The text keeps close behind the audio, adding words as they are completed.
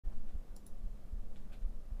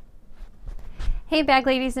Hey bag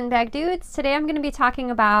ladies and bag dudes, today I'm going to be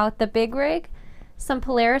talking about the Big Rig, some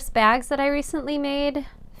Polaris bags that I recently made,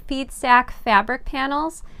 feed stack fabric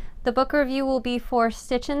panels. The book review will be for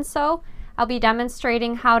Stitch and Sew. I'll be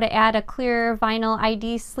demonstrating how to add a clear vinyl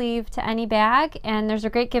ID sleeve to any bag, and there's a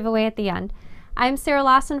great giveaway at the end. I'm Sarah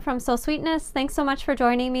Lawson from Sewcial. Thanks so much for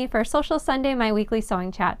joining me for Social Sunday, my weekly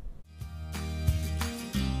sewing chat.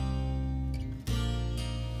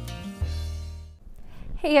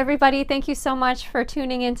 Hey everybody, thank you so much for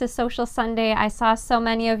tuning into Social Sunday. I saw so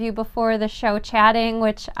many of you before the show chatting,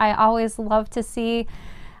 which I always love to see.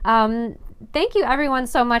 Thank you everyone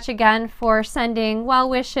so much again for sending well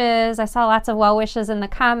wishes. I saw lots of well wishes in the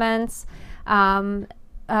comments,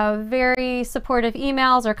 very supportive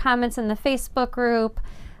emails or comments in the Facebook group.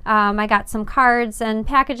 I got some cards and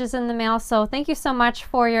packages in the mail, so thank you so much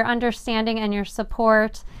for your understanding and your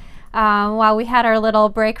support while we had our little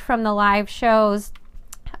break from the live shows.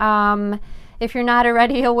 If you're not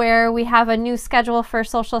already aware, we have a new schedule for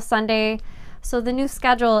Social Sunday. So the new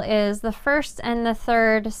schedule is the first and the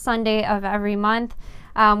third Sunday of every month.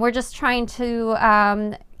 We're just trying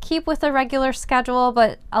to keep with the regular schedule,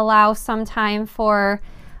 but allow some time for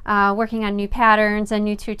working on new patterns and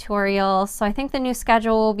new tutorials. So I think the new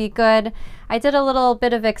schedule will be good. I did a little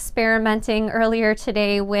bit of experimenting earlier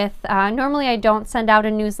today with, normally I don't send out a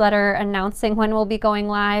newsletter announcing when we'll be going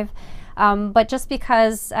live. But just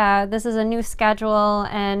because this is a new schedule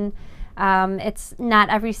and it's not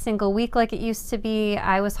every single week like it used to be,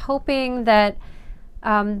 I was hoping that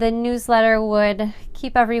the newsletter would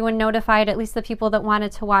keep everyone notified, at least the people that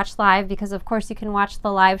wanted to watch live, because of course you can watch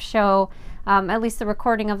the live show, at least the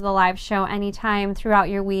recording of the live show, anytime throughout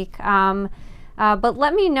your week. But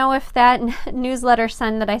let me know if that newsletter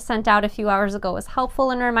send that I sent out a few hours ago was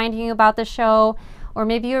helpful in reminding you about the show. Or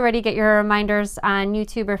maybe you already get your reminders on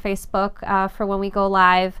YouTube or Facebook for when we go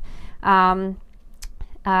live.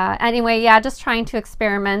 Anyway, yeah, just trying to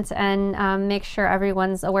experiment and make sure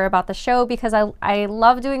everyone's aware about the show, because I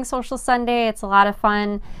love doing Social Sunday. It's a lot of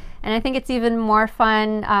fun. And I think it's even more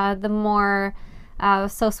fun the more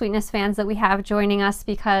Sewsweetness fans that we have joining us,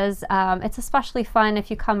 because it's especially fun if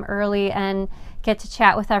you come early and get to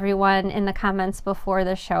chat with everyone in the comments before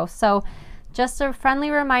the show. So just a friendly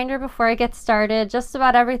reminder before I get started, just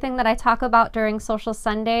about everything that I talk about during Social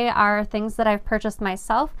Sunday are things that I've purchased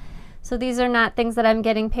myself. So these are not things that I'm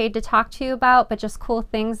getting paid to talk to you about, but just cool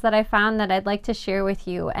things that I found that I'd like to share with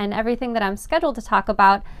you. And everything that I'm scheduled to talk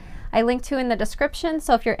about, I link to in the description.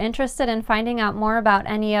 So if you're interested in finding out more about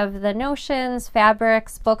any of the notions,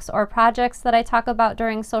 fabrics, books, or projects that I talk about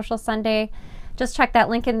during Social Sunday, just check that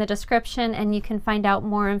link in the description and you can find out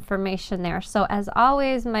more information there. So as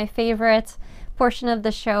always, my favorite portion of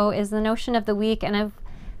the show is the notion of the week, and I've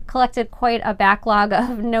collected quite a backlog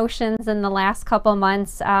of notions in the last couple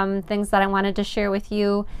months, things that I wanted to share with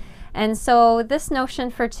you. And so this notion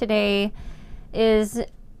for today is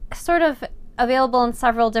sort of available in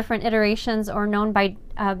several different iterations or known by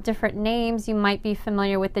different names. You might be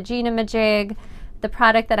familiar with the Jig. The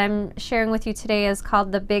product that I'm sharing with you today is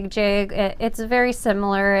called the Big Jig. It's very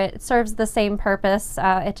similar. It serves the same purpose.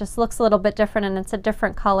 It just looks a little bit different and it's a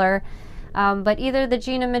different color. But either the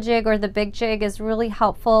Jig or the Big Jig is really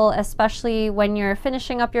helpful, especially when you're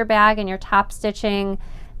finishing up your bag and you're top stitching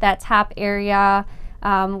that top area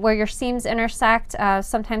where your seams intersect.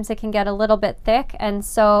 Sometimes it can get a little bit thick, and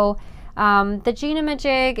so the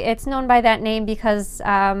Jig, it's known by that name because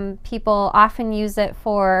people often use it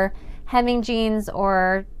for hemming jeans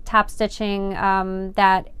or top stitching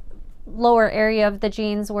that lower area of the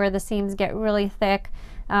jeans where the seams get really thick,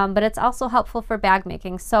 but it's also helpful for bag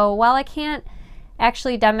making. So while I can't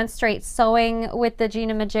actually demonstrate sewing with the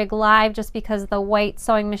Jig live, just because the white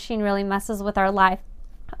sewing machine really messes with our live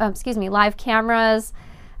cameras,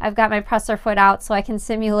 I've got my presser foot out so I can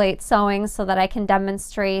simulate sewing so that I can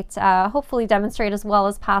demonstrate, hopefully demonstrate as well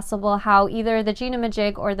as possible how either the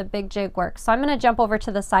Jig or the Big Jig works. So I'm going to jump over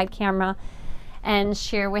to the side camera and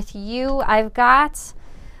share with you. I've got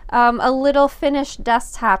a little finished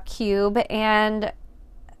desktop cube, and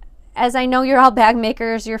as I know you're all bag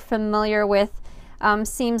makers, you're familiar with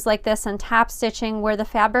seams like this and top stitching where the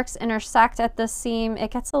fabrics intersect at the seam. It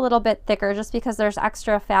gets a little bit thicker just because there's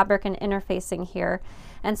extra fabric and interfacing here.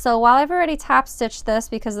 And so while I've already top stitched this,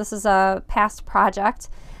 because this is a past project,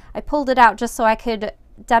 I pulled it out just so I could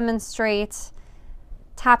demonstrate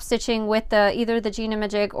top stitching with either the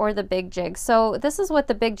Jig or the Big Jig. So this is what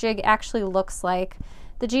the Big Jig actually looks like.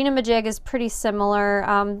 The Jig is pretty similar.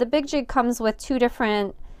 The Big Jig comes with two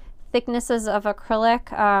different thicknesses of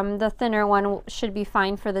acrylic. The thinner one should be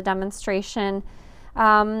fine for the demonstration.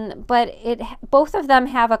 but both of them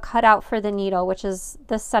have a cutout for the needle, which is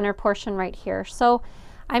the center portion right here. So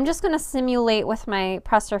I'm just going to simulate with my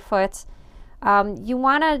presser foot. You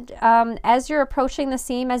want to, as you're approaching the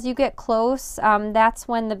seam, as you get close, that's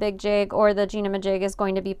when the big jig or the Gina-majig is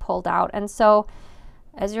going to be pulled out. And so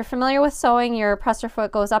as you're familiar with sewing, your presser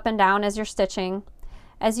foot goes up and down as you're stitching.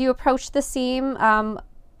 As you approach the seam,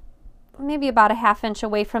 maybe about a ½ inch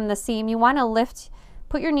away from the seam, you want to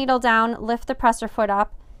put your needle down, lift the presser foot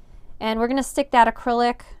up, and we're going to stick that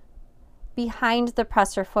acrylic behind the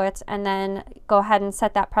presser foot and then go ahead and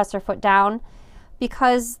set that presser foot down.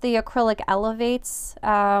 Because the acrylic elevates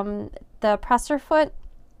the presser foot,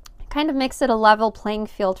 it kind of makes it a level playing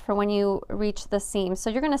field for when you reach the seam. So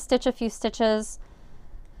you're going to stitch a few stitches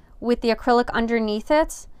with the acrylic underneath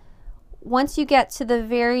it. Once you get to the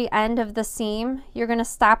very end of the seam, you're going to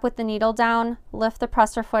stop with the needle down, lift the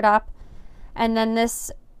presser foot up, and then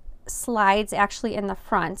this slides actually in the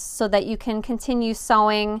front so that you can continue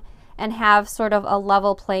sewing and have sort of a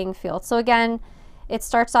level playing field. So again, it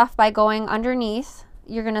starts off by going underneath.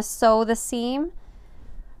 You're going to sew the seam,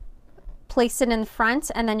 place it in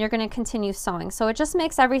front, and then you're going to continue sewing. So it just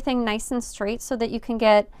makes everything nice and straight so that you can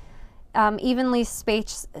get evenly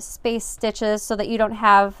spaced stitches so that you don't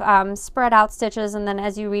have spread out stitches, and then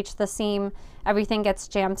as you reach the seam, everything gets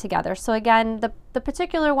jammed together. So again, the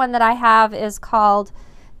particular one that I have is called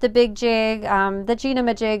the Big Jig. The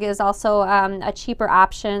Gina-majig is also a cheaper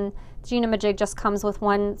option. Gina-majig just comes with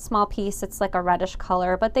one small piece. It's like a reddish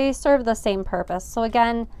color, but they serve the same purpose. So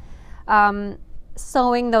again,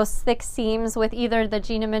 sewing those thick seams with either the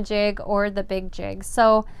Gina-majig or the Big Jig.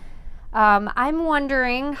 So I'm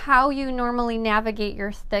wondering how you normally navigate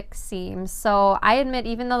your thick seams. So I admit,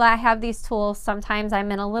 even though I have these tools, sometimes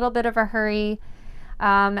I'm in a little bit of a hurry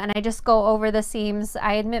and I just go over the seams.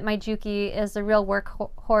 I admit my Juki is a real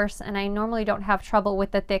workhorse and I normally don't have trouble with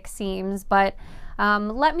the thick seams, but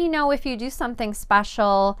let me know if you do something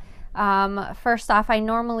special. First off, I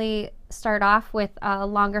normally start off with a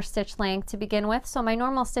longer stitch length to begin with. So my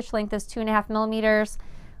normal stitch length is 2.5 millimeters.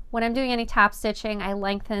 When I'm doing any top stitching, I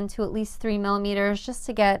lengthen to at least 3 millimeters just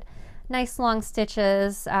to get nice long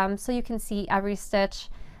stitches so you can see every stitch,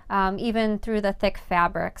 even through the thick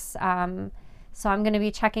fabrics. So I'm going to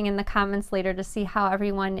be checking in the comments later to see how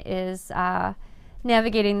everyone is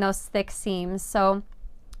navigating those thick seams. So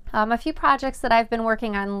a few projects that I've been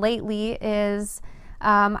working on lately is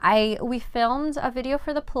we filmed a video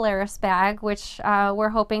for the Polaris bag, which we're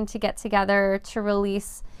hoping to get together to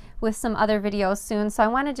release with some other videos soon. So I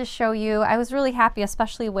wanted to show you, I was really happy,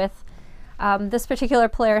 especially with this particular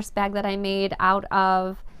Polaris bag that I made out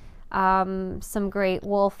of some great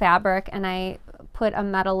wool fabric, and I put a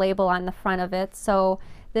metal label on the front of it. So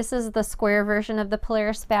this is the square version of the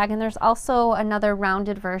Polaris bag, and there's also another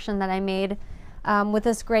rounded version that I made with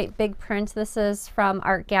this great big print. This is from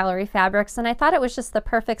Art Gallery Fabrics, and I thought it was just the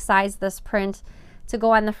perfect size, this print, to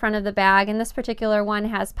go on the front of the bag. And this particular one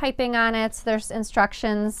has piping on it. There's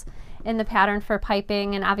instructions in the pattern for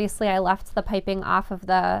piping, and obviously I left the piping off of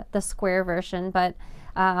the square version, but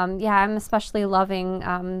yeah, I'm especially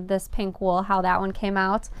loving this pink wool, how that one came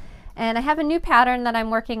out. And I have a new pattern that I'm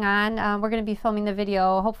working on. We're going to be filming the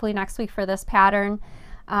video hopefully next week for this pattern.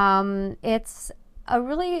 It's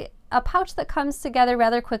a pouch that comes together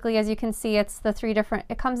rather quickly. As you can see, it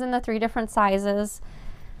comes in the 3 different sizes.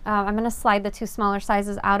 I'm going to slide the 2 smaller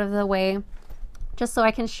sizes out of the way just so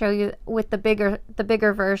I can show you with the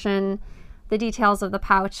bigger version the details of the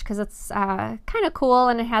pouch, because it's kind of cool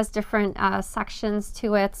and it has different sections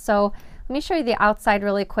to it. So let me show you the outside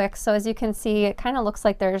really quick. So as you can see, it kind of looks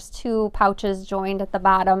like there's 2 pouches joined at the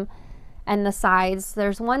bottom and the sides.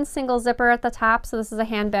 There's one single zipper at the top, so this is a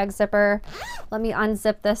handbag zipper. Let me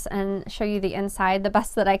unzip this and show you the inside the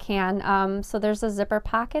best that I can. So there's a zipper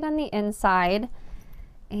pocket on the inside,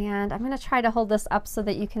 and I'm going to try to hold this up so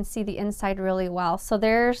that you can see the inside really well. So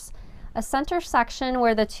there's a center section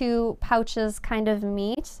where the 2 pouches kind of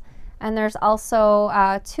meet, and there's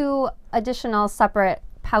also 2 additional separate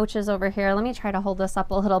pouches over here. Let me try to hold this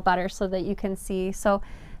up a little better so that you can see. So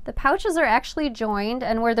the pouches are actually joined,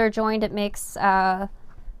 and where they're joined it makes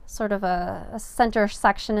sort of a center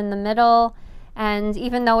section in the middle. And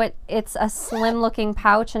even though it's a slim looking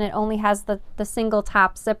pouch and it only has the single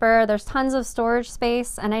top zipper, there's tons of storage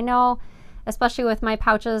space. And I know, especially with my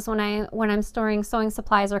pouches, when I'm storing sewing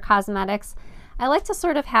supplies or cosmetics, I like to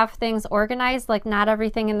sort of have things organized, like not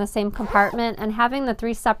everything in the same compartment, and having the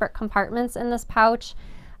 3 separate compartments in this pouch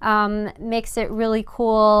makes it really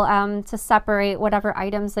cool to separate whatever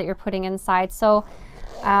items that you're putting inside. So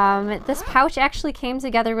this pouch actually came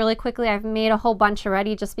together really quickly. I've made a whole bunch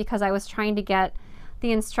already just because I was trying to get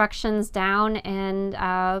the instructions down, and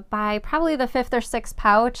by probably the 5th or 6th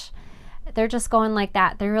pouch, they're just going like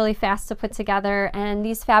that. They're really fast to put together, and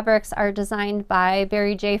these fabrics are designed by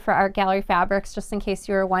Barry J for Art Gallery Fabrics, just in case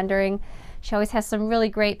you were wondering. She always has some really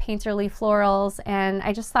great painterly florals, and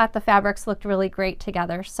I just thought the fabrics looked really great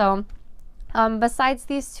together. So besides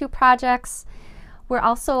these two projects, we're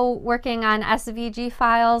also working on SVG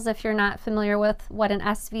files. If you're not familiar with what an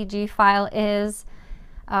SVG file is,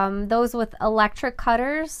 those with electric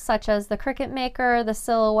cutters, such as the Cricut Maker, the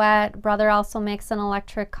Silhouette. Brother also makes an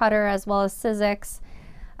electric cutter, as well as Sizzix.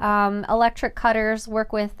 Electric cutters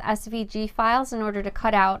work with SVG files in order to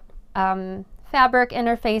cut out fabric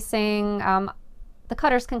interfacing. The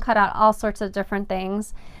cutters can cut out all sorts of different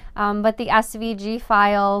things. But the SVG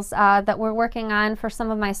files that we're working on for some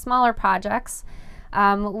of my smaller projects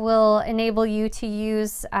will enable you to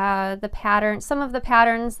use some of the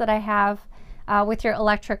patterns that I have with your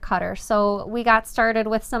electric cutter. So we got started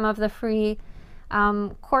with some of the free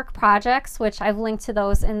cork projects, which I've linked to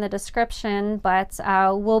those in the description, but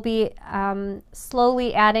we'll be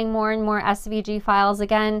slowly adding more and more SVG files.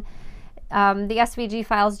 Again, the SVG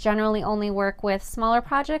files generally only work with smaller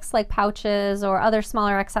projects like pouches or other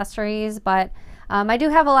smaller accessories, but I do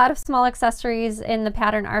have a lot of small accessories in the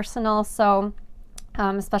pattern arsenal, so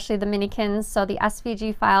especially the minikins. So the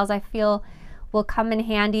SVG files, I feel, will come in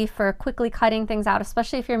handy for quickly cutting things out,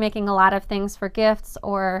 especially if you're making a lot of things for gifts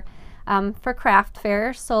or for craft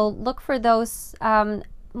fairs. So look for those,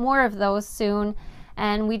 more of those soon.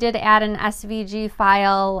 And we did add an SVG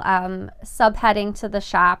file subheading to the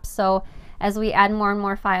shop, so as we add more and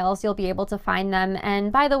more files, you'll be able to find them.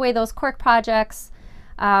 And by the way, those cork projects,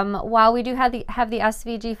 while we do have the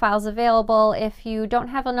SVG files available, if you don't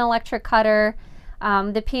have an electric cutter,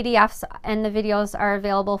 the PDFs and the videos are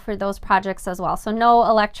available for those projects as well. So no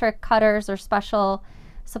electric cutters or special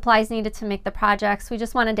supplies needed to make the projects. We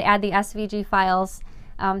just wanted to add the SVG files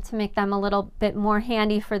to make them a little bit more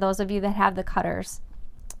handy for those of you that have the cutters.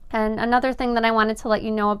 And another thing that I wanted to let you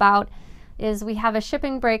know about is we have a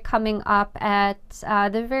shipping break coming up at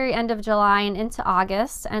the very end of July and into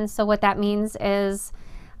August. And so what that means is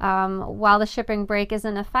while the shipping break is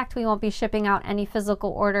in effect, we won't be shipping out any physical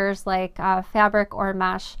orders like fabric or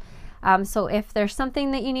mesh. So if there's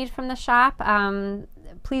something that you need from the shop,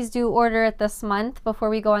 please do order it this month before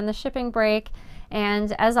we go on the shipping break.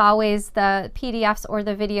 And as always, the PDFs or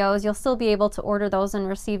the videos, you'll still be able to order those and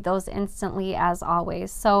receive those instantly as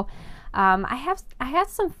always. So I had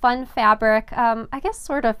some fun fabric, I guess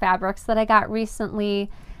sort of fabrics that I got recently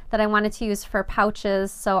that I wanted to use for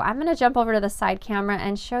pouches. So I'm going to jump over to the side camera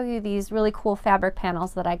and show you these really cool fabric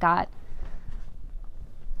panels that I got.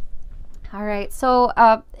 All right, so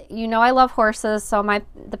you know I love horses, so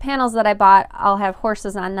the panels that I bought all have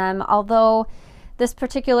horses on them. Although this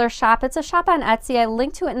particular shop, it's a shop on Etsy, I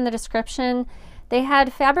linked to it in the description. They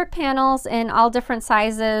had fabric panels in all different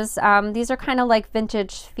sizes. These are kind of like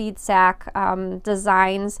vintage feed sack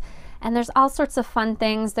designs, and there's all sorts of fun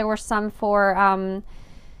things. There were some for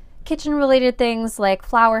kitchen related things like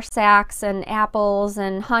flour sacks and apples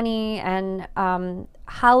and honey, and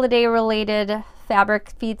holiday related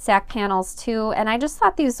fabric feed sack panels too. And I just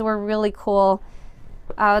thought these were really cool.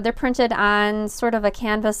 They're printed on sort of a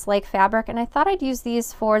canvas like fabric, and I thought I'd use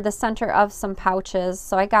these for the center of some pouches.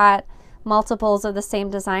 So I got multiples of the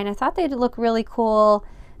same design. I thought they'd look really cool,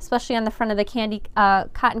 especially on the front of the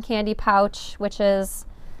cotton candy pouch, which is,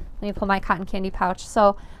 let me pull my cotton candy pouch.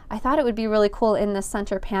 So I thought it would be really cool in the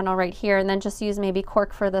center panel right here, and then just use maybe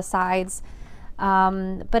cork for the sides.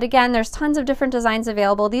 But again, there's tons of different designs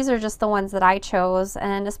available. These are just the ones that I chose,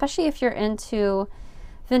 and especially if you're into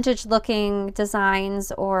vintage looking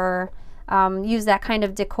designs or use that kind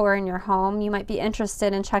of decor in your home, you might be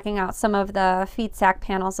interested in checking out some of the feed sack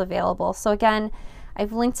panels available. So again,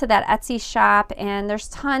 I've linked to that Etsy shop, and there's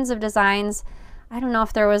tons of designs. I don't know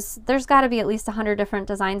if there's got to be at least 100 different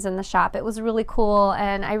designs in the shop. It was really cool,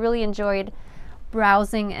 and I really enjoyed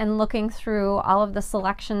browsing and looking through all of the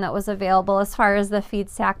selection that was available as far as the feed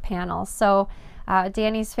sack panels. So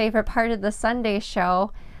Danny's favorite part of the Sunday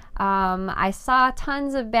show, I saw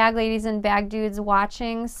tons of bag ladies and bag dudes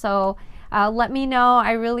watching, so let me know.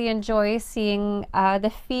 I really enjoy seeing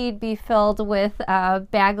the feed be filled with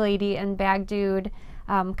bag lady and bag dude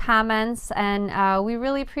comments, and we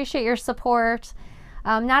really appreciate your support,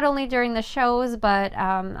 not only during the shows, but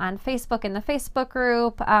on Facebook in the Facebook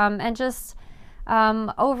group, and just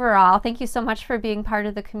overall, thank you so much for being part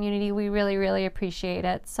of the community. We really, really appreciate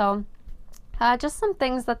it. So just some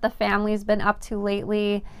things that the family's been up to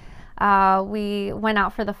lately. We went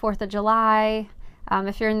out for the 4th of July.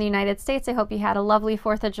 If you're in the United States, I hope you had a lovely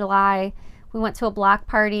 4th of July. We went to a block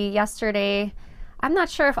party yesterday. I'm not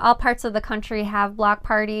sure if all parts of the country have block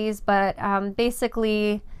parties, but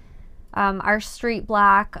basically our street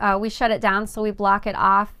block, we shut it down, so we block it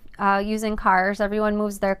off using cars. Everyone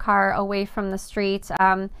moves their car away from the street.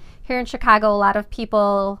 Here in Chicago, a lot of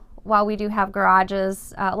people, while we do have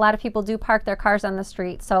garages, a lot of people do park their cars on the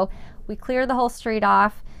street. So we clear the whole street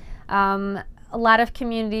off. A lot of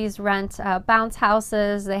communities rent bounce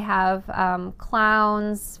houses. They have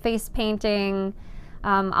clowns, face painting,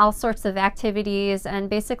 all sorts of activities, and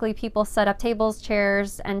basically people set up tables,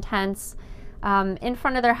 chairs, and tents in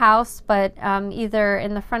front of their house, but either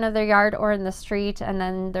in the front of their yard or in the street, and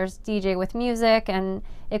then there's DJ with music, and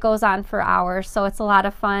it goes on for hours, so it's a lot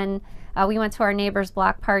of fun. We went to our neighbor's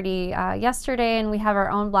block party yesterday, and we have our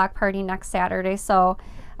own block party next Saturday, so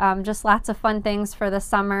just lots of fun things for the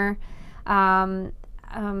summer. I've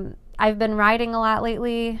been riding a lot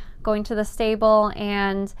lately, going to the stable,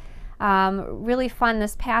 and really fun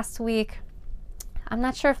this past week. I'm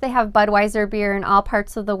not sure if they have Budweiser beer in all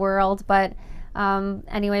parts of the world, but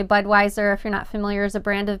anyway, Budweiser, if you're not familiar, is a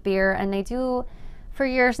brand of beer, and they do, for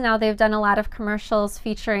years now, they've done a lot of commercials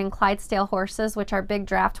featuring Clydesdale horses, which are big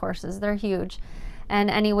draft horses. They're huge. And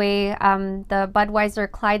anyway, the Budweiser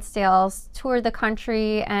Clydesdales tour the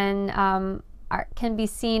country and can be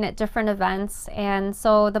seen at different events. And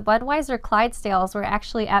so the Budweiser Clydesdales were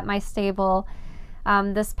actually at my stable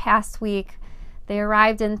this past week. They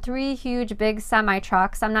arrived in 3 huge big semi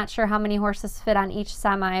trucks. I'm not sure how many horses fit on each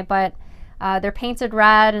semi, but they're painted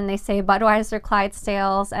red and they say Budweiser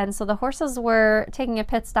Clydesdales. And so the horses were taking a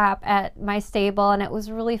pit stop at my stable, and it was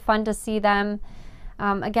really fun to see them.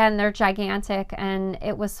 Again, they're gigantic, and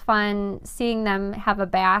it was fun seeing them have a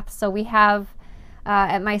bath. So we have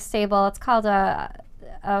at my stable, it's called a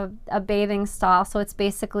bathing stall. So it's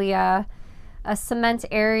basically a cement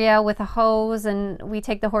area with a hose, and we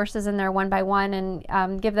take the horses in there one by one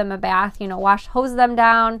and give them a bath, you know, hose them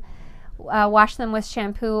down, wash them with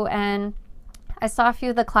shampoo. And I saw a few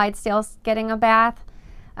of the Clydesdales getting a bath.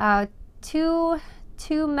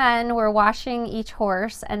 Two men were washing each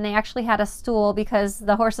horse, and they actually had a stool because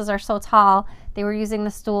the horses are so tall. They were using the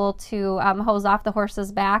stool to hose off the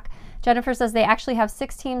horse's back. Jennifer says they actually have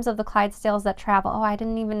 6 teams of the Clydesdales that travel. Oh, I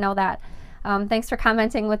didn't even know that. Thanks for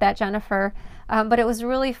commenting with that, Jennifer. But it was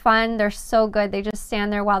really fun. They're so good. They just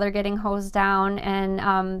stand there while they're getting hosed down,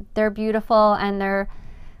 and they're beautiful, and they're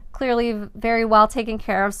clearly very well taken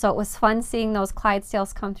care of. So it was fun seeing those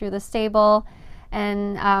Clydesdales come through the stable.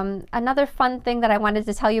 And another fun thing that I wanted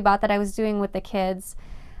to tell you about that I was doing with the kids,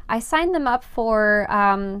 I signed them up for,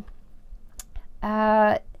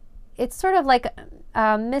 it's sort of like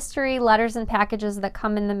mystery letters and packages that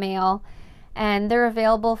come in the mail, and they're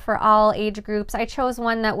available for all age groups. I chose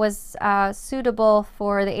one that was suitable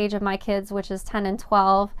for the age of my kids, which is 10 and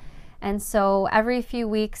 12. And so every few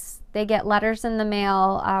weeks they get letters in the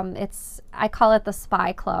mail. I call it the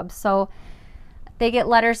Spy Club. So they get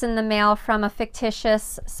letters in the mail from a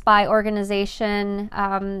fictitious spy organization.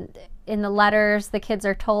 In the letters, the kids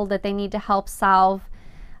are told that they need to help solve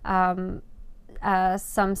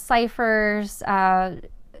some ciphers,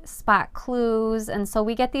 spot clues, and so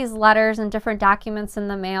we get these letters and different documents in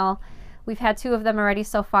the mail. We've had 2 of them already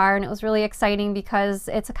so far, and it was really exciting because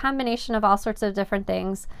it's a combination of all sorts of different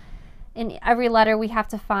things. In every letter, we have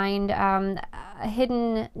to find a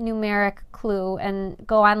hidden numeric clue and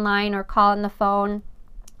go online or call on the phone,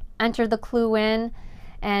 enter the clue in,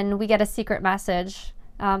 and we get a secret message.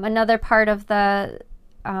 Another part of the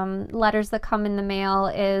letters that come in the mail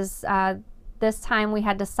is this time we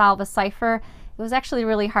had to solve a cipher. It was actually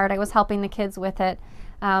really hard. I was helping the kids with it,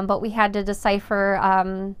 but we had to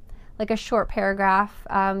decipher like a short paragraph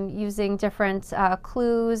using different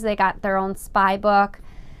clues. They got their own spy book,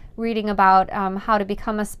 reading about how to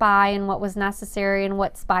become a spy and what was necessary and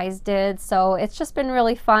what spies did. So it's just been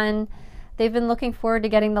really fun. They've been looking forward to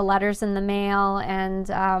getting the letters in the mail, and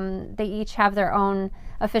they each have their own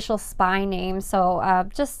official spy name. So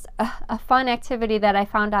just a fun activity that I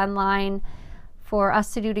found online for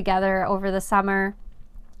us to do together over the summer.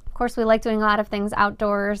 Of course, we like doing a lot of things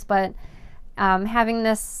outdoors, but having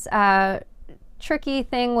this tricky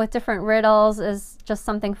thing with different riddles is just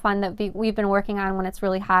something fun that we've been working on when it's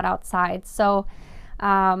really hot outside. So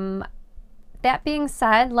that being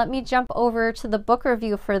said, let me jump over to the book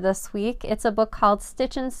review for this week. It's a book called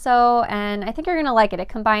Stitch and Sew, and I think you're gonna like it. It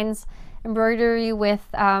combines embroidery with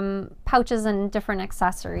pouches and different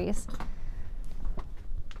accessories.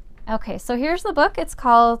 Okay, so here's the book. It's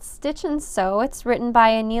called Stitch and Sew. It's written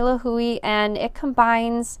by Anila Hui, and it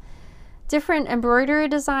combines different embroidery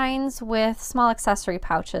designs with small accessory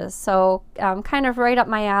pouches. So kind of right up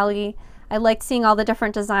my alley. I like seeing all the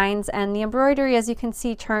different designs, and the embroidery, as you can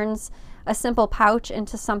see, turns a simple pouch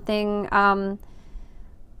into something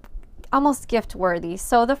almost gift worthy.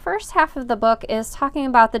 So the first half of the book is talking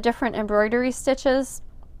about the different embroidery stitches.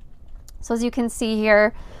 So as you can see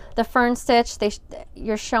here, the fern stitch,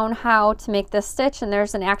 you're shown how to make this stitch, and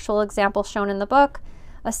there's an actual example shown in the book,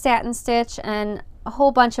 a satin stitch, and a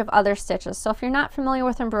whole bunch of other stitches. So if you're not familiar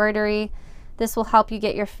with embroidery, this will help you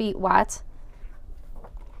get your feet wet.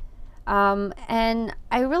 And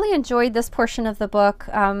I really enjoyed this portion of the book.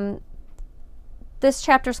 This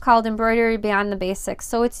chapter is called Embroidery Beyond the Basics.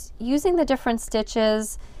 So it's using the different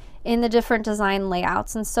stitches in the different design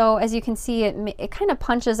layouts. And so as you can see, it kind of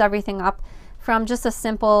punches everything up from just a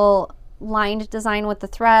simple lined design with the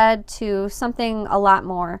thread to something a lot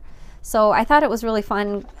more. So I thought it was really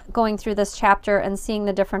fun going through this chapter and seeing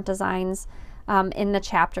the different designs in the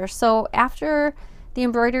chapter. So after the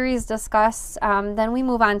embroidery is discussed, then we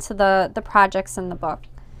move on to the projects in the book.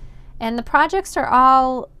 And the projects are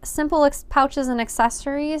all simple pouches and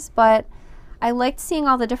accessories, but I liked seeing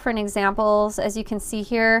all the different examples. As you can see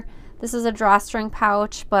here, this is a drawstring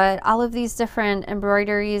pouch, but all of these different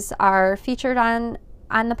embroideries are featured on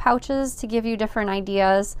the pouches to give you different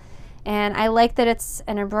ideas. And I like that it's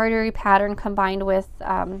an embroidery pattern combined with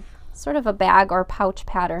sort of a bag or pouch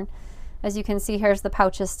pattern. As you can see, here's the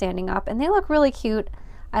pouches standing up, and they look really cute.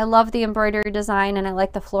 I love the embroidery design, and I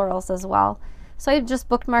like the florals as well. So I just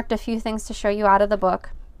bookmarked a few things to show you out of the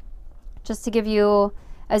book, just to give you,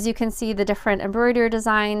 as you can see, the different embroidery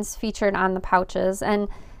designs featured on the pouches. And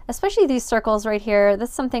especially these circles right here,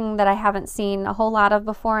 that's something that I haven't seen a whole lot of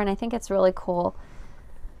before, and I think it's really cool.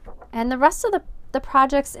 And the rest of the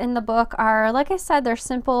projects in the book are, like I said, they're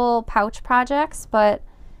simple pouch projects, but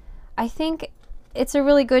I think it's a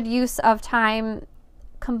really good use of time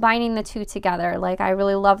combining the two together. Like, I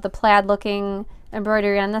really love the plaid looking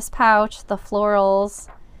embroidery on this pouch, the florals,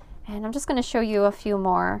 and I'm just going to show you a few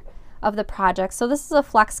more of the projects. So this is a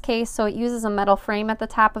flex case, so it uses a metal frame at the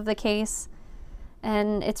top of the case,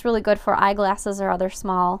 and it's really good for eyeglasses or other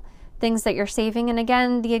small things that you're saving. And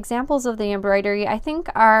again, the examples of the embroidery I think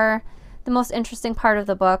are the most interesting part of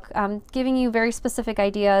the book, giving you very specific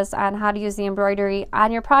ideas on how to use the embroidery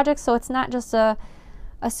on your project. So it's not just a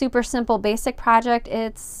super simple basic project,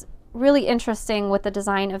 it's really interesting with the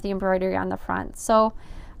design of the embroidery on the front. So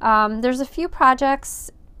there's a few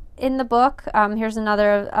projects in the book. Here's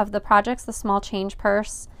another of the projects, the small change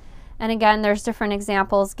purse. And again, there's different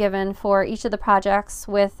examples given for each of the projects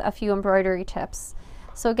with a few embroidery tips.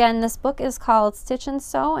 So again, this book is called Stitch and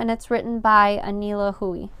Sew, and it's written by Anila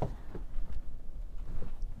Hui.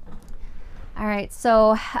 All right,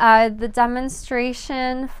 so the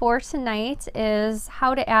demonstration for tonight is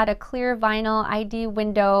how to add a clear vinyl ID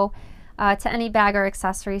window to any bag or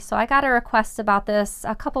accessory. So I got a request about this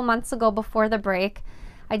a couple months ago before the break.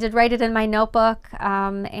 I did write it in my notebook,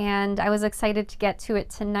 and I was excited to get to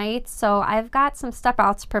it tonight. So I've got some step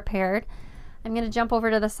outs prepared. I'm going to jump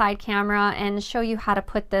over to the side camera and show you how to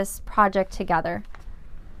put this project together.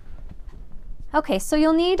 Okay, so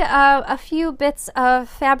you'll need a few bits of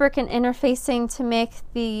fabric and interfacing to make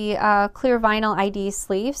the clear vinyl ID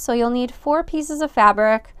sleeve. So you'll need 4 pieces of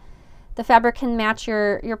fabric. The fabric can match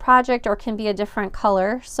your project or can be a different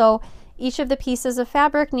color. So each of the pieces of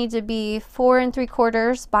fabric need to be 4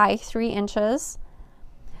 3/4 by 3 inches.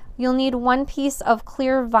 You'll need 1 piece of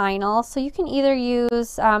clear vinyl. So you can either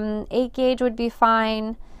use 8 gauge would be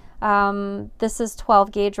fine. This is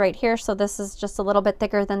 12 gauge right here, so this is just a little bit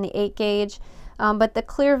thicker than the 8 gauge. But the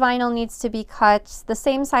clear vinyl needs to be cut the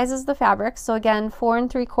same size as the fabric. So again, 4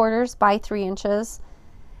 3/4 by 3 inches.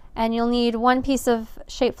 And you'll need 1 piece of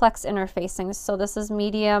shape flex interfacing. So this is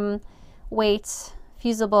medium weight,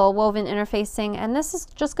 fusible woven interfacing. And this is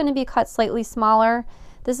just going to be cut slightly smaller.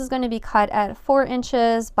 This is going to be cut at 4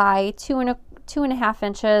 inches by 2.5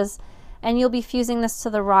 inches. And you'll be fusing this to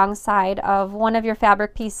the wrong side of one of your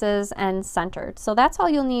fabric pieces and centered. So that's all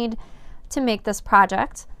you'll need to make this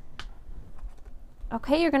project.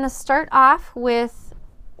 Okay, you're going to start off with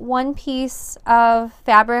 1 piece of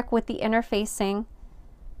fabric with the interfacing,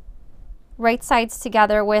 right sides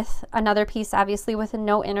together with another piece, obviously with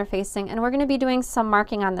no interfacing, and we're going to be doing some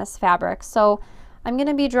marking on this fabric. So I'm going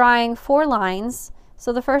to be drawing 4 lines.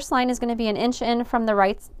 So the first line is going to be 1 inch in from the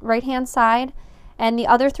right hand side, and the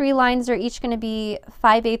other 3 lines are each going to be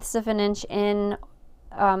 5/8 of an inch in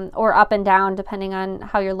or up and down, depending on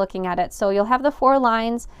how you're looking at it. So you'll have the 4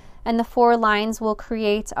 lines, and the 4 lines will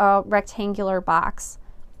create a rectangular box.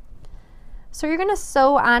 So you're going to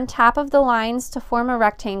sew on top of the lines to form a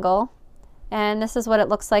rectangle, and this is what it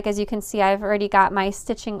looks like. As you can see, I've already got my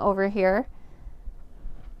stitching over here.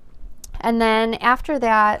 And then after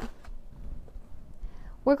that,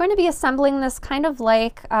 We're going to be assembling this kind of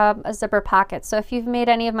like a zipper pocket. So if you've made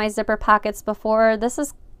any of my zipper pockets before, this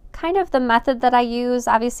is kind of the method that I use.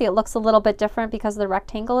 Obviously it looks a little bit different because the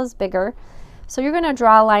rectangle is bigger. So you're going to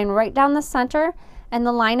draw a line right down the center, and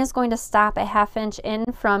the line is going to stop a 1/2 inch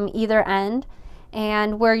in from either end.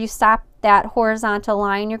 And where you stop that horizontal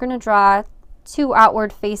line, you're going to draw 2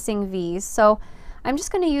 outward facing V's. So I'm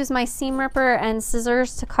just going to use my seam ripper and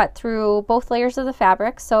scissors to cut through both layers of the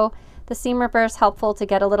fabric. So the seam ripper is helpful to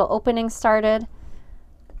get a little opening started.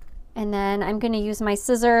 And then I'm going to use my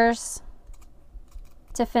scissors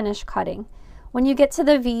to finish cutting. When you get to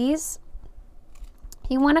the V's,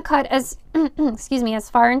 you want to cut as excuse me, as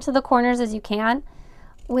far into the corners as you can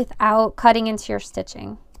without cutting into your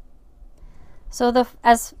stitching. So the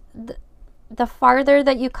farther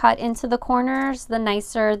that you cut into the corners, the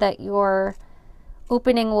nicer that your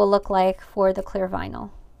opening will look like for the clear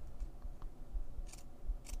vinyl.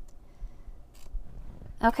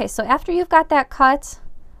 Okay, so after you've got that cut,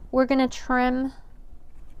 we're going to trim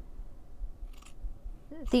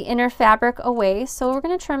the inner fabric away. So we're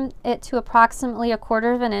going to trim it to approximately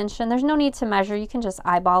 1/4 inch, and there's no need to measure, you can just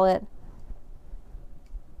eyeball it.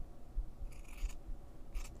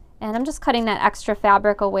 And I'm just cutting that extra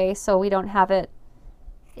fabric away so we don't have it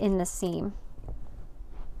in the seam.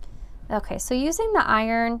 Okay, so using the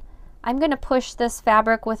iron, I'm going to push this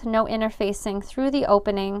fabric with no interfacing through the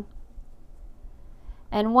opening,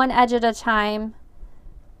 and one edge at a time.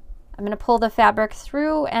 I'm going to pull the fabric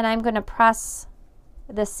through, and I'm going to press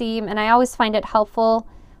the seam, and I always find it helpful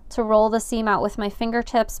to roll the seam out with my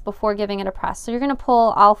fingertips before giving it a press. So you're going to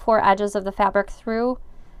pull all 4 edges of the fabric through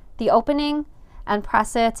the opening and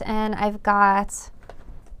press it, and I've got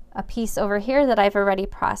a piece over here that I've already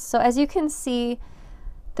pressed. So as you can see,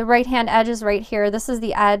 the right hand edge is right here. This is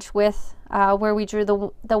the edge with where we drew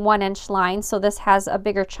the 1 inch line. So this has a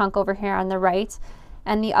bigger chunk over here on the right,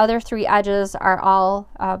 and the other 3 edges are all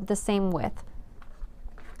the same width.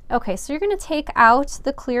 Okay, so you're going to take out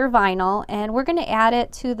the clear vinyl, and we're going to add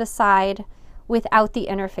it to the side without the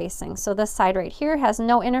interfacing. So this side right here has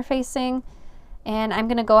no interfacing, and I'm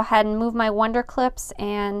going to go ahead and move my Wonder Clips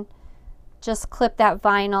and just clip that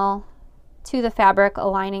vinyl to the fabric,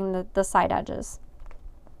 aligning the side edges.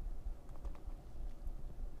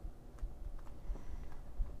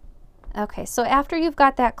 Okay, so after you've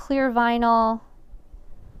got that clear vinyl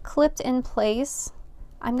clipped in place,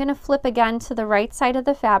 I'm going to flip again to the right side of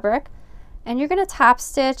the fabric, and you're going to top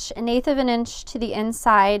stitch 1/8 inch to the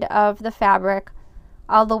inside of the fabric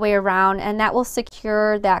all the way around, and that will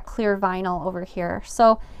secure that clear vinyl over here.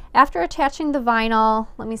 So after attaching the vinyl,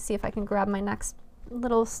 let me see if I can grab my next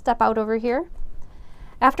little step out over here.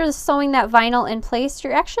 After sewing that vinyl in place,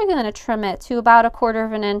 you're actually going to trim it to about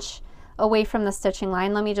 1/4 inch away from the stitching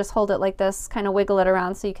line. Let me just hold it like this, kind of wiggle it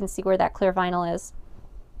around so you can see where that clear vinyl is.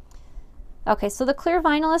 Okay, so the clear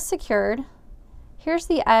vinyl is secured. Here's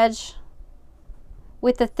the edge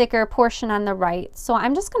with the thicker portion on the right. So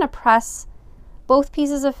I'm just going to press both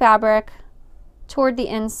pieces of fabric toward the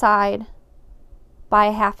inside by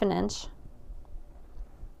 1/2 inch.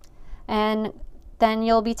 And then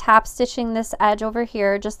you'll be top stitching this edge over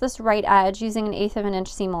here, just this right edge, using 1/8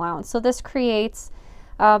 inch seam allowance. So this creates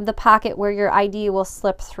the pocket where your ID will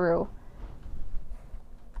slip through.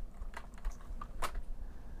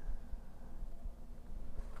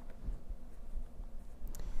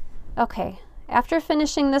 Okay, after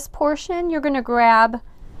finishing this portion, you're going to grab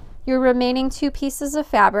your remaining 2 pieces of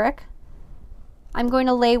fabric. I'm going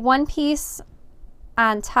to lay 1 piece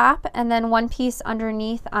on top and then 1 piece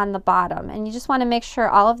underneath on the bottom, and you just want to make sure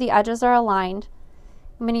all of the edges are aligned.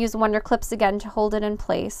 I'm going to use Wonder Clips again to hold it in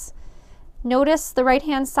place. Notice the right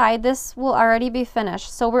hand side, this will already be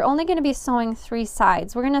finished, so we're only going to be sewing 3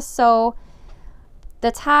 sides. We're going to sew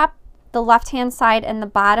the top, the left hand side, and the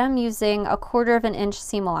bottom using 1/4 inch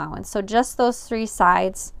seam allowance. So just those 3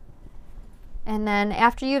 sides. And then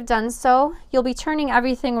after you've done so, you'll be turning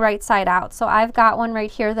everything right side out. So I've got one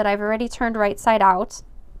right here that I've already turned right side out.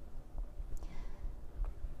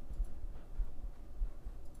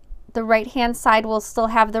 The right hand side will still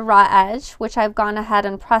have the raw edge, which I've gone ahead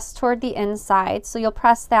and pressed toward the inside. So you'll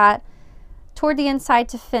press that toward the inside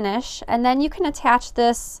to finish, and then you can attach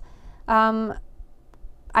this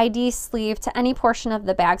ID sleeve to any portion of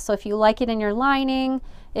the bag. So if you like it in your lining,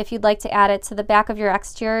 if you'd like to add it to the back of your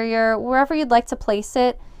exterior, wherever you'd like to place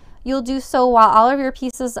it, you'll do so while all of your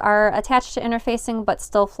pieces are attached to interfacing but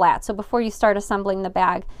still flat, so before you start assembling the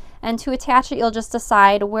bag. And to attach it, you'll just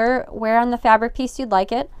decide where on the fabric piece you'd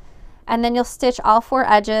like it, and then you'll stitch all 4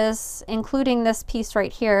 edges, including this piece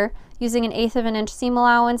right here, using 1/8 inch seam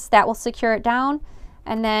allowance. That will secure it down,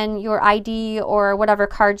 and then your ID or whatever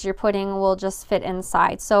cards you're putting will just fit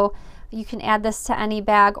inside. So you can add this to any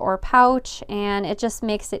bag or pouch, and it just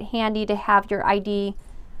makes it handy to have your ID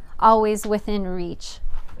always within reach.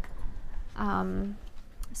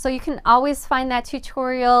 So you can always find that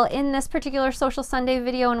tutorial in this particular Social Sunday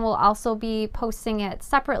video, and we'll also be posting it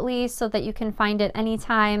separately so that you can find it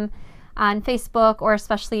anytime on Facebook or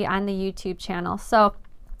especially on the YouTube channel. So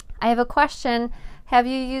I have a question. Have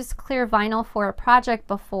you used clear vinyl for a project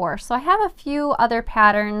before? So I have a few other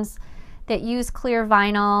patterns that use clear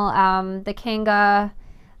vinyl. The Kanga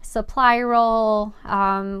supply roll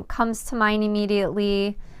comes to mind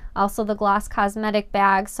immediately. Also the Gloss Cosmetic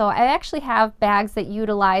bag. So I actually have bags that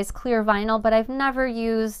utilize clear vinyl, but I've never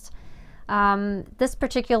used this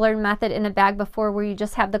particular method in a bag before, where you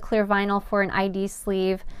just have the clear vinyl for an ID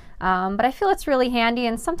sleeve. But I feel it's really handy,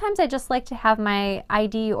 and sometimes I just like to have my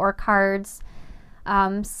ID or cards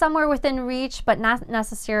somewhere within reach, but not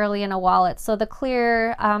necessarily in a wallet. So the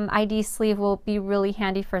clear ID sleeve will be really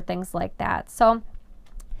handy for things like that. So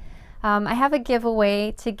I have a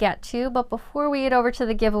giveaway to get to, but before we get over to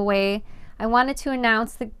the giveaway, I wanted to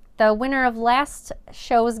announce the winner of last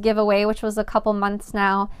show's giveaway, which was a couple months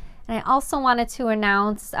now. And I also wanted to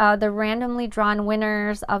announce the randomly drawn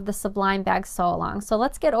winners of the Sublime Bag Sew Along. So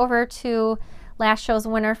let's get over to last show's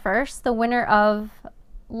winner first. The winner of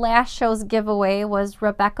last show's giveaway was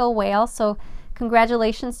Rebecca Whale. So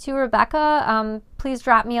congratulations to Rebecca. Please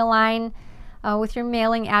drop me a line with your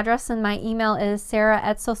mailing address, and my email is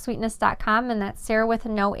sarah@sewsweetness.com, and that's Sarah with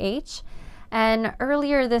no H. And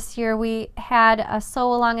earlier this year we had a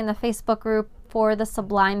sew along in the Facebook group for the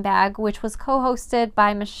Sublime bag, which was co-hosted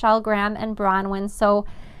by Michelle Graham and Bronwyn. So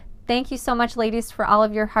thank you so much, ladies, for all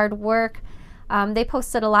of your hard work. They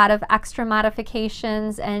posted a lot of extra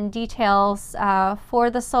modifications and details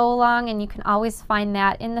for the sew along, and you can always find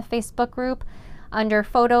that in the Facebook group under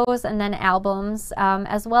photos and then albums,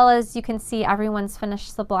 as well as you can see everyone's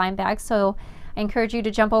finished Sublime bag. So I encourage you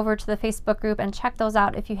to jump over to the Facebook group and check those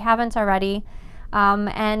out if you haven't already.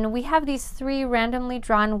 And we have these 3 randomly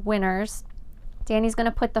drawn winners. Danny's going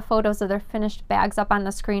to put the photos of their finished bags up on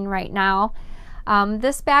the screen right now.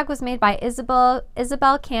 This bag was made by Isabel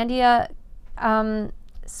Candia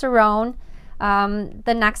Cerrone.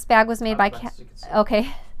 The next bag was made by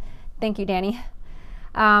okay, thank you, Danny.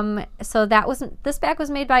 So this bag was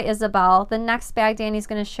made by Isabel. The next bag Danny's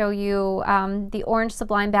going to show you, the orange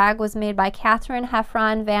Sublime bag, was made by Catherine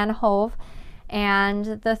Heffron Van Hove,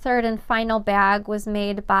 and the third and final bag was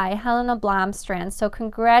made by Helena Blomstrand. So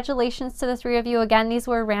congratulations to the 3 of you. Again, these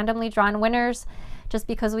were randomly drawn winners just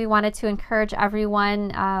because we wanted to encourage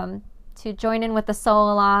everyone to join in with the sew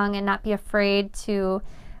along and not be afraid to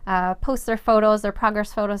post their photos, their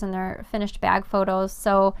progress photos, and their finished bag photos.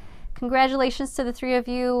 So congratulations to the 3 of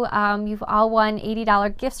you. You've all won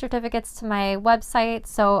 $80 gift certificates to my website.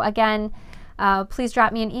 So again, please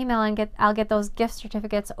drop me an email and I'll get those gift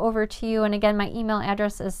certificates over to you. And again, my email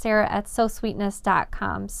address is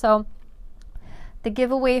sarah@sewsweetness.com. So the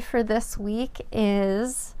giveaway for this week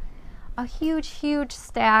is a huge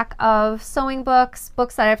stack of sewing books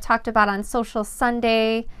that I've talked about on Social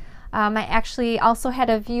Sunday. I actually also had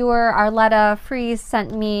a viewer, Arletta Freeze,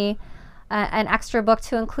 sent me an extra book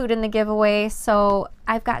to include in the giveaway. So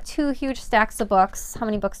I've got 2 huge stacks of books. How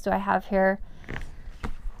many books do I have here?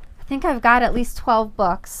 I think I've got at least 12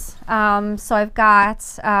 books. So I've got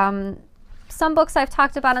some books I've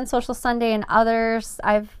talked about on Social Sunday, and others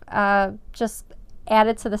I've just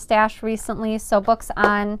added to the stash recently. So books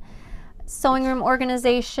on sewing room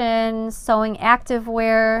organization, sewing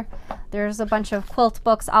activewear. There's a bunch of quilt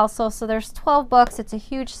books also. So there's 12 books. It's a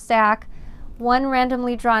huge stack. One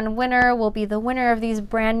randomly drawn winner will be the winner of these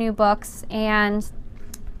brand new books, and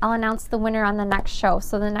I'll announce the winner on the next show.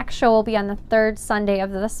 So the next show will be on the 3rd Sunday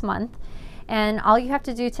of this month. And all you have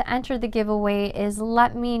to do to enter the giveaway is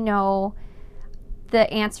let me know the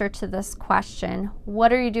answer to this question.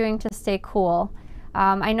 What are you doing to stay cool?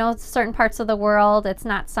 I know certain parts of the world it's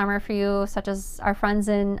not summer for you, such as our friends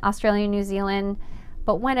in Australia and New Zealand,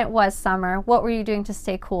 but when it was summer, what were you doing to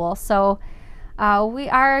stay cool? So we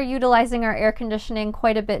are utilizing our air conditioning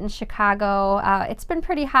quite a bit in Chicago. It's been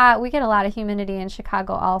pretty hot. We get a lot of humidity in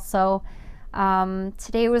Chicago also.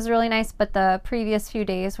 Today was really nice, but the previous few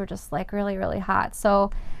days were just like really hot.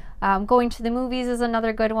 So going to the movies is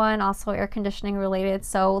another good one, also air conditioning related.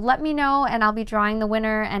 So let me know and I'll be drawing the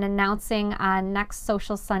winner and announcing on next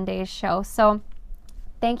Social Sunday show. So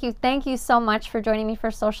thank you so much for joining me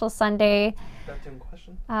for Social Sunday.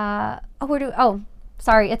 Question?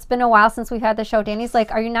 Sorry, it's been a while since we've had the show. Danny's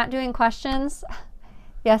like, are you not doing questions?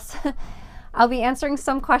 Yes. I'll be answering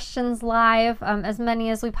some questions live, as many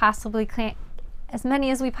as we possibly as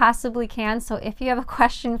many as we possibly can. So if you have a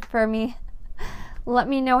question for me, let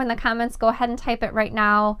me know in the comments. Go ahead and type it right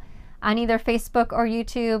now on either Facebook or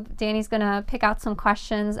YouTube. Danny's gonna pick out some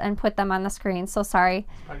questions and put them on the screen. So sorry.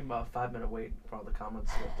 It's probably about a 5-minute wait for all the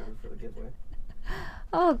comments to go through for the giveaway.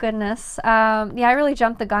 Oh goodness. Yeah, I really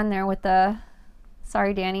jumped the gun there with the,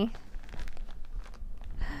 sorry Danny.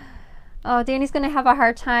 Oh, Danny's gonna have a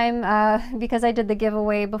hard time because I did the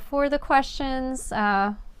giveaway before the questions.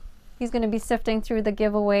 He's gonna be sifting through the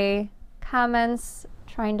giveaway comments,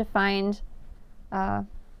 trying to find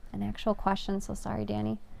an actual question. So sorry,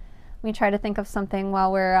 Danny. Let me try to think of something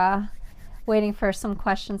while we're waiting for some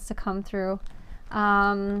questions to come through.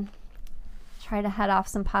 Try to head off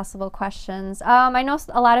some possible questions. I know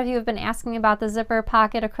a lot of you have been asking about the zipper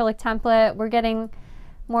pocket acrylic template. We're getting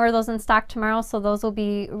more of those in stock tomorrow, so those will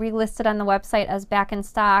be relisted on the website as back in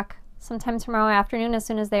stock sometime tomorrow afternoon as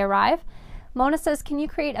soon as they arrive. Mona says, can you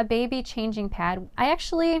create a baby changing pad? I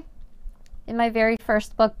actually, in my very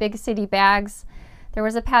first book, Big City Bags, there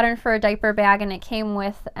was a pattern for a diaper bag and it came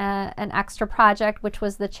with an extra project, which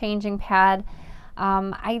was the changing pad.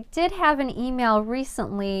 I did have an email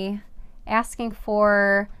recently asking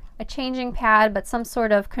for a changing pad, but some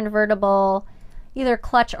sort of convertible either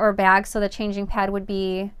clutch or bag, so the changing pad would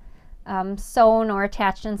be sewn or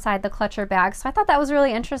attached inside the clutch or bag. So I thought that was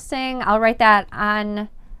really interesting. I'll write that on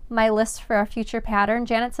my list for a future pattern.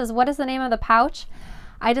 Janet says, what is the name of the pouch?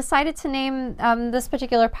 I decided to name this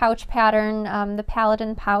particular pouch pattern the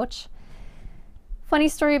Paladin pouch. Funny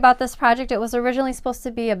story about this project, it was originally supposed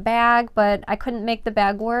to be a bag, but I couldn't make the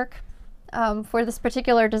bag work for this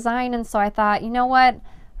particular design, and so I thought, you know what,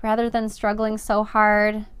 rather than struggling so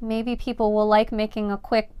hard, maybe people will like making a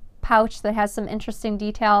quick pouch that has some interesting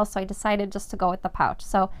details, so I decided just to go with the pouch.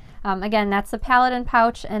 So again, that's the Paladin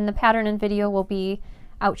pouch, and the pattern and video will be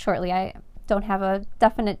out shortly. I don't have a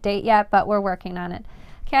definite date yet, but we're working on it.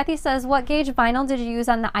 Kathy says, what gauge vinyl did you use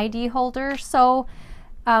on the ID holder? So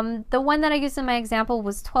the one that I used in my example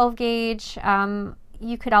was 12 gauge.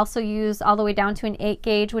 You could also use all the way down to an 8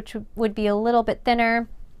 gauge, which would be a little bit thinner.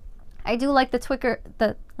 I do like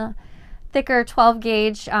the thicker 12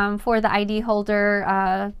 gauge for the ID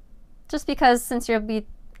holder, just because since you'll be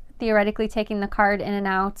theoretically taking the card in and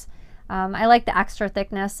out, I like the extra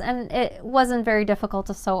thickness, and it wasn't very difficult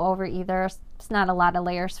to sew over either. It's not a lot of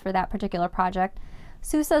layers for that particular project.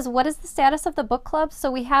 Sue says, what is the status of the book club? So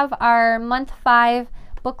we have our month 5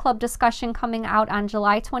 book club discussion coming out on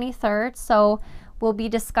July 23rd. So we'll be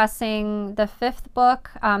discussing the 5th book,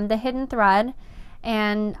 The Hidden Thread,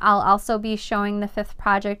 and I'll also be showing the 5th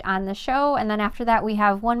project on the show. And then after that, we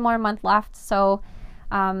have one more month left. So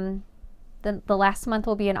the last month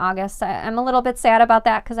will be in August. I'm a little bit sad about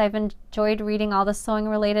that because I've enjoyed reading all the sewing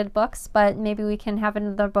related books, but maybe we can have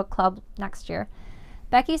another book club next year.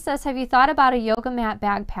 Becky says, have you thought about a yoga mat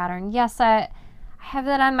bag pattern? Yes, I have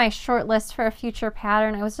that on my short list for a future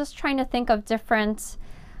pattern. I was just trying to think of different,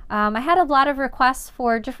 I had a lot of requests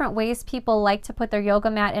for different ways people like to put their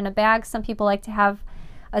yoga mat in a bag. Some people like to have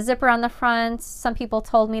a zipper on the front. Some people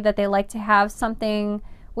told me that they like to have something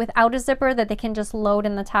without a zipper that they can just load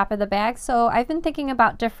in the top of the bag. So I've been thinking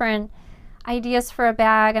about different ideas for a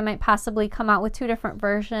bag. I might possibly come out with 2 different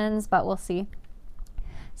versions, but we'll see.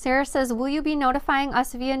 Sarah says, will you be notifying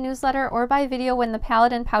us via newsletter or by video when the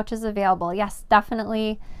Paladin pouch is available? Yes,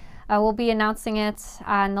 definitely. We'll be announcing it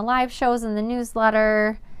on the live shows and the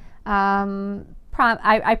newsletter.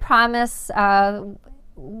 I promise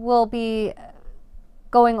we'll be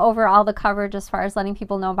going over all the coverage as far as letting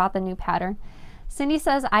people know about the new pattern. Cindy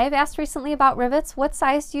says, I have asked recently about rivets. What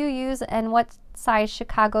size do you use and what size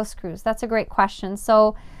Chicago screws? That's a great question.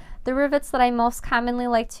 So the rivets that I most commonly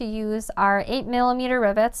like to use are 8mm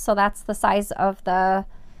rivets, so that's the size of the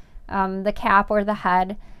cap or the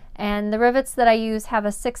head. And the rivets that I use have a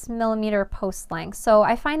 6mm post length. So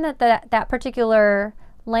I find that that particular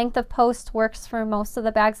length of post works for most of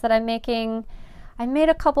the bags that I'm making. I made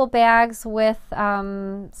a couple bags with,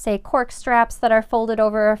 say, cork straps that are folded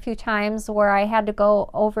over a few times where I had to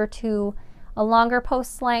go over to a longer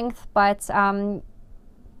post length, but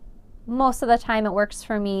most of the time it works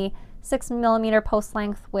for me 6mm post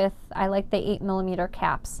length with, I like the 8mm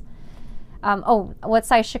caps. Oh, what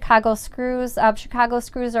size Chicago screws? Chicago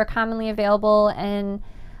screws are commonly available in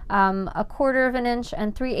 1/4 of an inch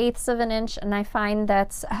and 3/8 of an inch, and I find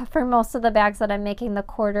that for most of the bags that I'm making, the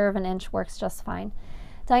 1/4 of an inch works just fine.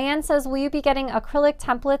 Diane says, will you be getting acrylic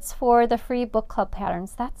templates for the free book club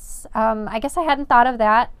patterns? That's, I guess I hadn't thought of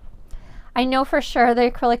that. I know for sure the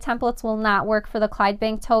acrylic templates will not work for the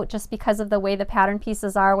Clydebank tote just because of the way the pattern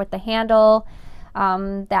pieces are with the handle,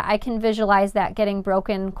 that I can visualize that getting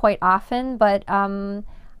broken quite often, but I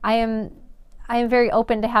I'm very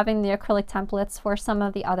open to having the acrylic templates for some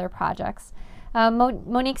of the other projects.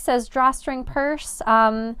 Monique says drawstring purse.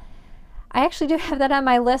 I actually do have that on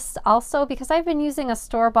my list also because I've been using a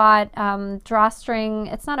store-bought drawstring.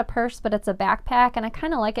 It's not a purse, but it's a backpack, and I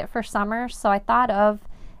kind of like it for summer, so I thought of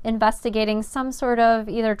investigating some sort of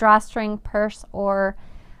either drawstring purse or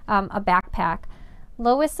a backpack.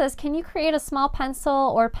 Lois says, can you create a small pencil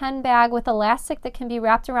or pen bag with elastic that can be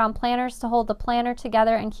wrapped around planners to hold the planner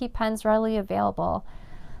together and keep pens readily available?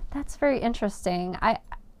 That's very interesting.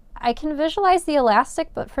 I can visualize the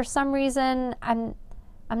elastic, but for some reason I'm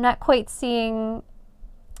not quite seeing,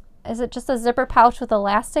 is it just a zipper pouch with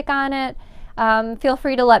elastic on it? Feel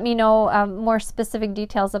free to let me know more specific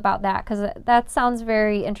details about that, because that sounds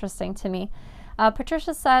very interesting to me.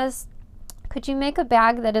 Patricia says, could you make a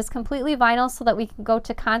bag that is completely vinyl so that we can go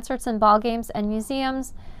to concerts and ball games and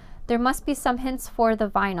museums? There must be some hints for the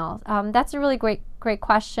vinyl. That's a really great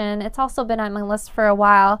question. It's also been on my list for a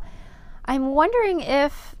while. I'm wondering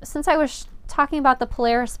if, since I was talking about the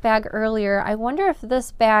Polaris bag earlier, I wonder if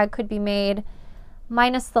this bag could be made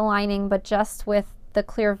minus the lining but just with the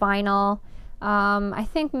clear vinyl. I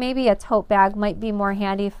think maybe a tote bag might be more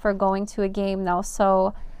handy for going to a game though.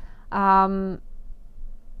 So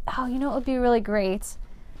oh, you know, it would be really great.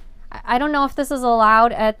 I don't know if this is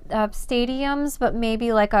allowed at stadiums, but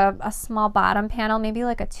maybe like a small bottom panel, maybe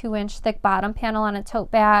like a 2-inch thick bottom panel on a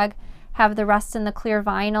tote bag, have the rest in the clear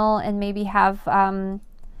vinyl, and maybe have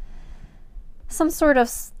some sort of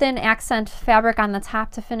thin accent fabric on the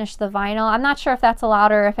top to finish the vinyl. I'm not sure if that's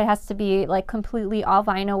allowed or if it has to be like completely all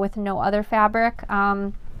vinyl with no other fabric.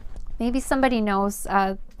 Maybe somebody knows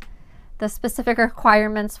the specific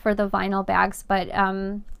requirements for the vinyl bags, but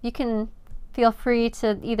you can feel free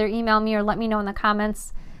to either email me or let me know in the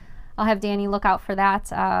comments. I'll have Danny look out for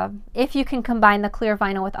that. If you can combine the clear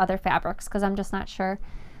vinyl with other fabrics, because I'm just not sure.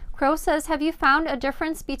 Crow says, have you found a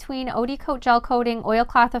difference between OD-Coat gel coating,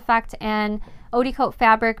 oilcloth effect, and OD-Coat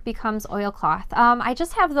fabric becomes oilcloth? I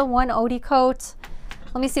just have the one OD-Coat.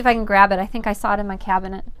 Let me see if I can grab it. I think I saw it in my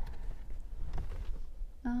cabinet.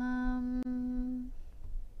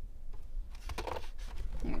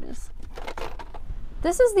 There it is.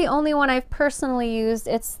 This is the only one I've personally used.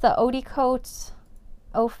 It's the OD-Coat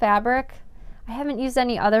O Fabric. I haven't used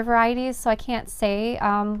any other varieties, so I can't say,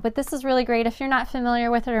 but this is really great if you're not familiar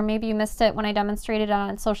with it, or maybe you missed it when I demonstrated it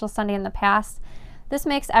on Sewcial Sunday in the past. This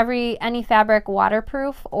makes any fabric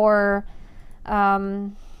waterproof, or yeah,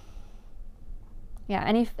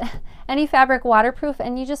 any fabric waterproof,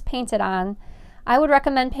 and you just paint it on. I would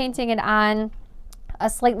recommend painting it on a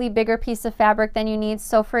slightly bigger piece of fabric than you need.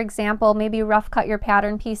 So for example, maybe rough cut your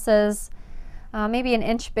pattern pieces, maybe an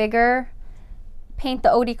inch bigger. Paint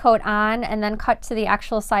the OD-Coat on and then cut to the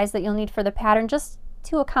actual size that you'll need for the pattern, just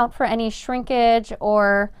to account for any shrinkage,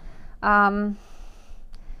 or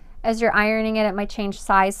as you're ironing it, it might change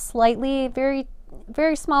size slightly. Very,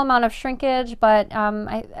 very small amount of shrinkage, but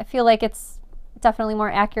I feel like it's definitely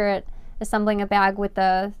more accurate assembling a bag with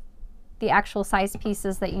the actual size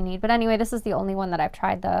pieces that you need. But anyway, this is the only one that I've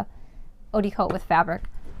tried, the OD-Coat with fabric.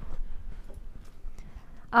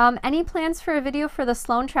 Any plans for a video for the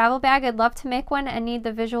Sloan travel bag? I'd love to make one and need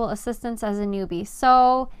the visual assistance as a newbie.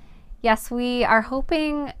 So yes, we are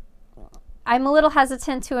hoping. I'm a little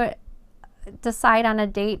hesitant to decide on a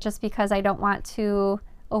date just because I don't want to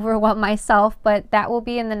overwhelm myself, but that will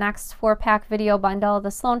be in the next 4-pack video bundle. The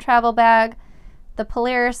Sloan travel bag, the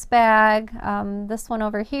Polaris bag, this one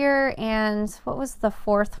over here, and what was the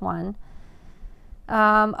 4th one?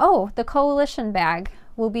 Oh, the Coalition bag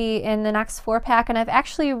will be in the next 4-pack, and I've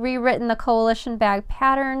actually rewritten the Coalition bag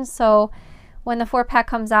pattern, so when the 4-pack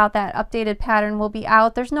comes out, that updated pattern will be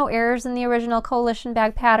out. There's no errors in the original Coalition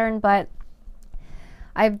bag pattern, but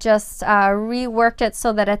I've just reworked it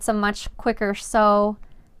so that it's a much quicker sew,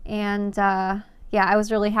 and yeah, I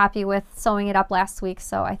was really happy with sewing it up last week,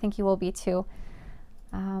 so I think you will be too.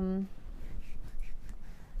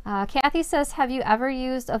 Kathy says, have you ever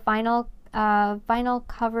used a vinyl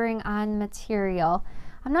covering on material?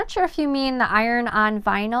 I'm not sure if you mean the iron on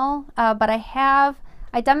vinyl, but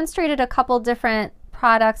I demonstrated a couple different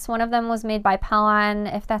products. One of them was made by Pellon,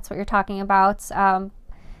 if that's what you're talking about.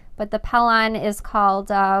 But the Pellon is called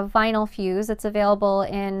Vinyl Fuse. It's available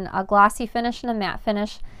in a glossy finish and a matte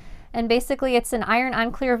finish. And basically it's an iron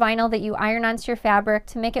on clear vinyl that you iron onto your fabric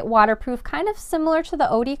to make it waterproof, kind of similar to the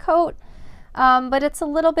OD-Coat, but it's a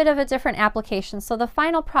little bit of a different application. So the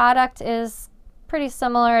final product is pretty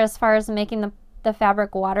similar as far as making the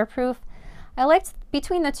fabric waterproof. I liked,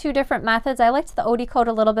 between the two different methods, I liked the OD-Coat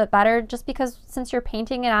a little bit better, just because since you're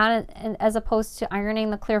painting it on as opposed to ironing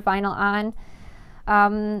the clear vinyl on,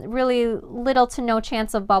 really little to no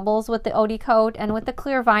chance of bubbles with the OD coat, and with the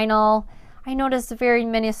clear vinyl, I noticed very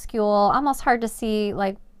minuscule, almost hard to see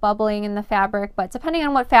like bubbling in the fabric, but depending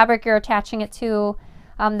on what fabric you're attaching it to,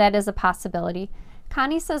 that is a possibility.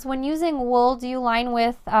 Connie says, when using wool, do you line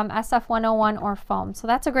with SF101 or foam? So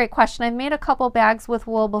that's a great question. I've made a couple bags with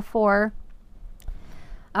wool before.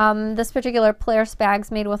 This particular Polaris bag's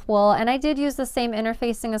made with wool, and I did use the same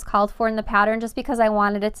interfacing as called for in the pattern just because I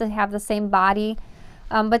wanted it to have the same body.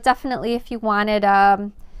 But definitely if you wanted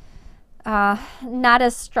not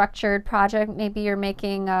as structured project, maybe you're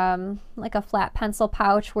making like a flat pencil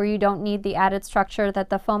pouch where you don't need the added structure that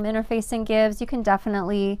the foam interfacing gives, you can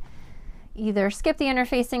definitely either skip the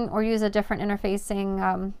interfacing or use a different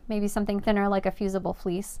interfacing, maybe something thinner like a fusible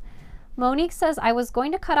fleece. Monique says, I was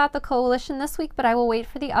going to cut out the coalition this week, but I will wait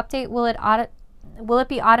for the update. Will it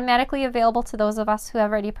be automatically available to those of us who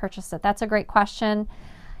have already purchased it? That's a great question.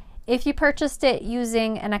 If you purchased it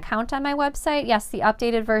using an account on my website, yes, the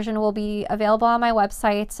updated version will be available on my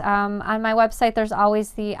website. On my website, there's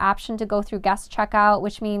always the option to go through guest checkout,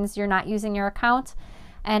 which means you're not using your account.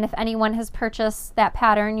 And if anyone has purchased that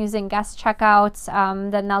pattern using guest checkout,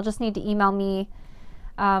 then they'll just need to email me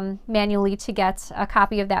manually to get a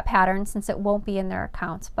copy of that pattern, since it won't be in their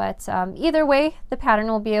account. But either way, the pattern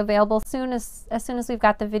will be available as soon as we've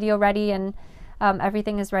got the video ready and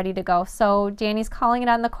everything is ready to go. So Danny's calling it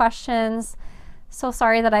on the questions. So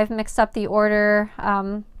sorry that I've mixed up the order.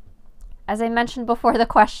 As I mentioned before the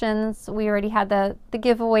questions, we already had the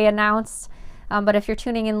giveaway announced. But if you're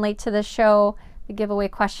tuning in late to the show, the giveaway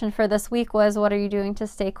question for this week was, what are you doing to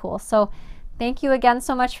stay cool? So thank you again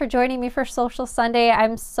so much for joining me for Sewcial Sunday.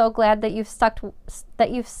 I'm so glad that you've stuck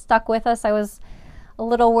with us. I was a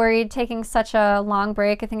little worried taking such a long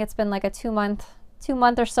break. I think it's been like a two month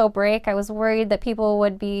or so break. I was worried that people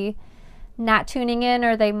would be not tuning in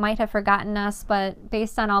or they might have forgotten us, but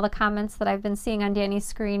based on all the comments that I've been seeing on Danny's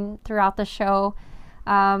screen throughout the show,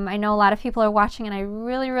 I know a lot of people are watching, and I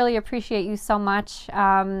really appreciate you so much.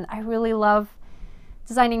 I really love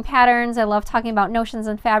designing patterns. I love talking about notions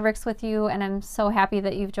and fabrics with you, and I'm so happy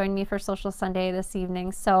that you've joined me for Sewcial Sunday this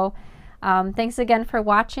evening. So thanks again for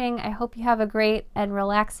watching. I hope you have a great and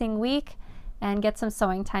relaxing week and get some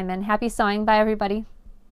sewing time in. Happy sewing. Bye, everybody.